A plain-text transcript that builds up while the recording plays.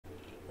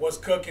What's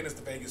cooking? It's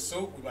the Vegas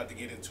Soup. We about to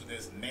get into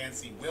this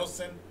Nancy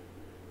Wilson.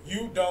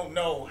 You don't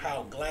know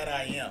how glad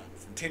I am.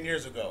 From 10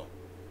 years ago,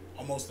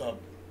 almost a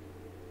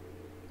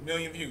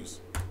million views.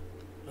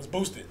 Let's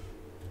boost it.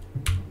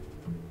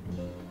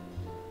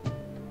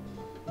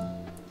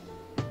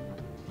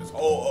 It's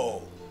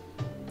oh,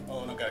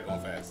 no, gotta go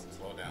fast.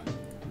 Slow it down.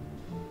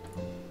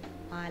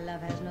 My love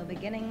has no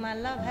beginning, my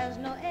love has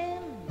no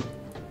end.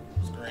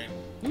 Scream.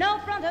 No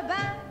front or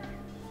back,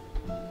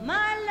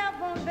 my love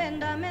won't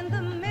bend, I'm in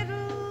the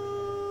middle,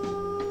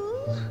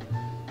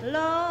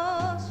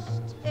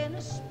 lost in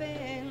a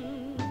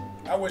spin.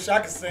 I wish I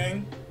could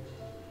sing.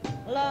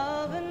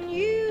 Loving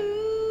you.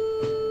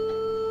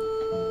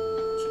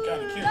 She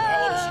kinda cute.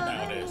 How old is she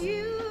nowadays?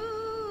 You.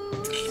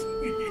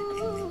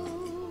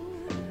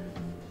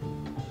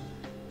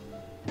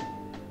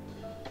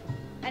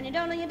 And you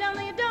don't know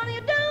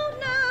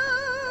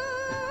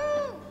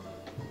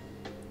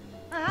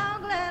how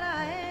glad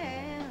I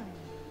am.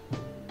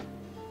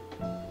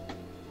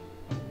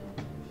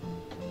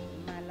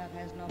 My love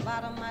has no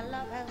bottom, my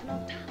love has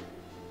no top.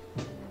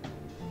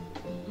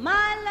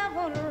 My love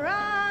won't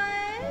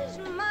rise,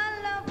 my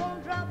love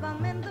won't drop.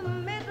 I'm in the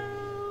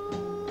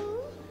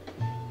middle,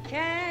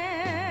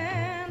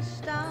 can't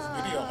stop.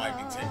 This video might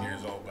be 10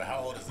 years old, but how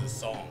old is this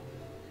song?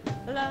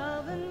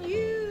 Loving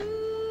you.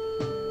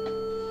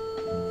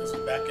 This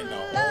was back in the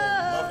old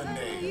loving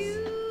days.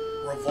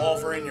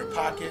 Revolver in your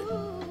pocket,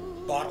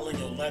 bottle in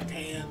your left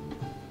hand.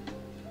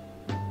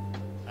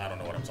 I don't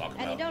know what I'm talking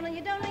And about.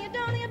 you don't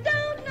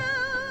know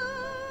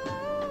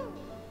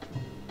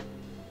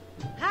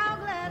how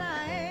glad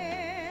I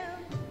am.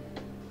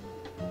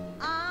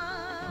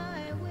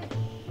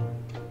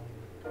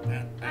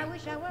 I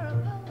wish I were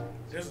a poet.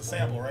 There's a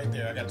sample right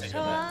there. I gotta take it So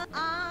back.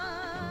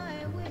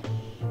 I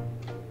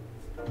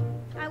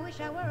wish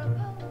I were a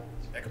poet.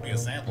 That could be a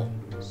sample.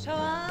 So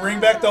Bring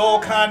back the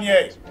old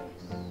Kanye.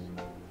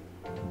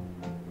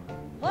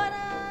 What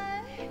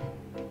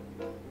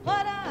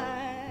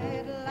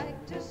I'd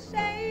like to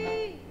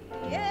say,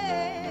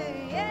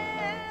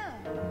 yeah.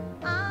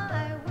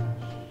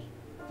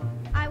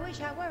 I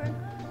wish I were an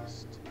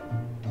artist,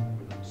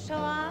 so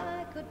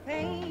I could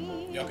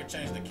paint. Y'all could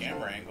change the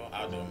camera angle.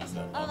 I'll do it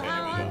myself.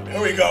 Okay,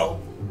 here we go.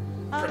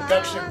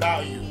 Production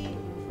value.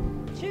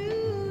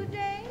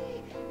 Today,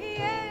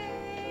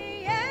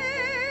 yeah.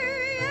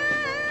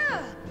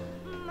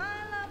 My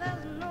love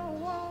has no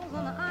walls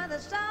on either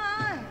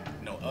side.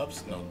 No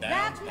ups, no That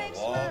downs, no makes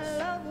walls. my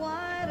love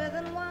wider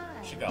than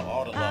wide. She got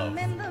all the I'm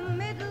love. in the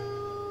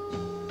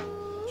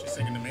middle. She's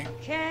singing to me.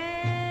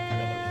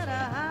 Can't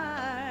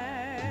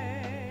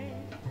hide.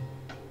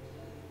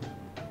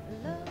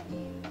 Love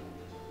you.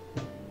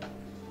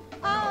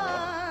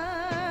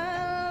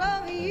 I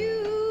love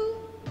you.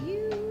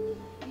 You.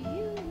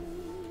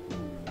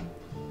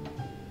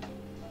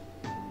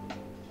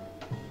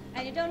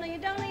 And you don't know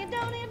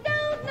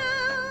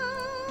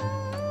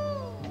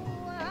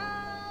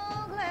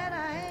how glad I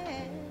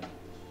am.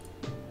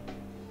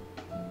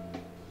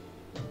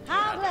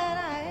 How glad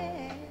I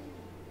am.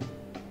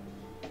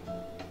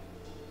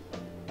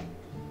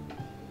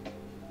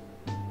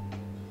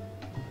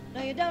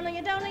 No, you don't know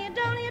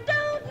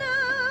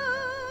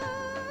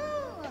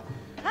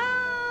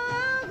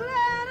how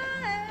glad I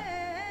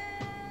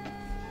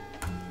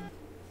am.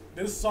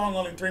 This song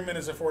only 3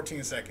 minutes and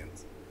 14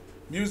 seconds.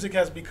 Music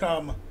has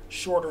become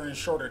shorter and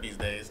shorter these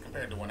days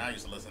compared to when I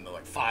used to listen to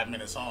like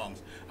 5-minute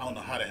songs. I don't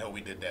know how the hell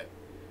we did that.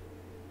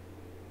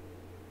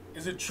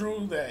 Is it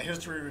true that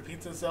history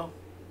repeats itself?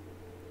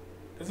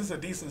 Because it's a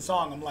decent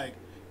song. I'm like,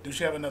 do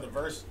she have another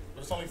verse?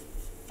 But it's only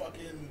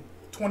fucking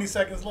 20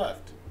 seconds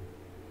left.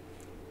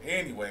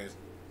 Anyways,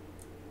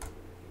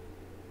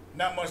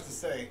 not much to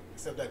say,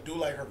 except I do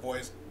like her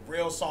voice.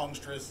 Real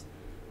songstress.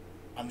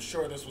 I'm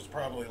sure this was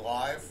probably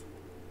live.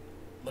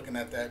 Looking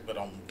at that, but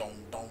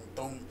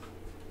don't.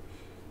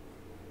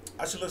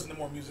 I should listen to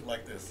more music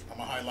like this. I'm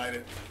gonna highlight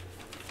it.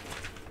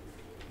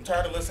 I'm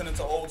tired of listening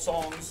to old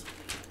songs,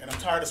 and I'm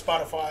tired of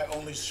Spotify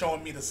only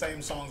showing me the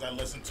same songs I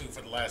listened to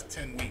for the last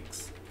 10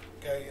 weeks.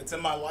 Okay, it's in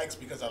my likes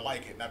because I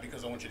like it, not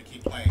because I want you to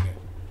keep playing it.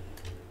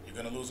 You're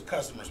gonna lose a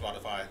customer,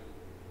 Spotify.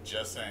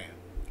 Just saying.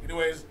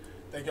 Anyways,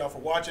 thank y'all for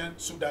watching.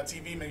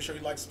 Soup.tv. Make sure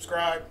you like,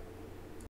 subscribe.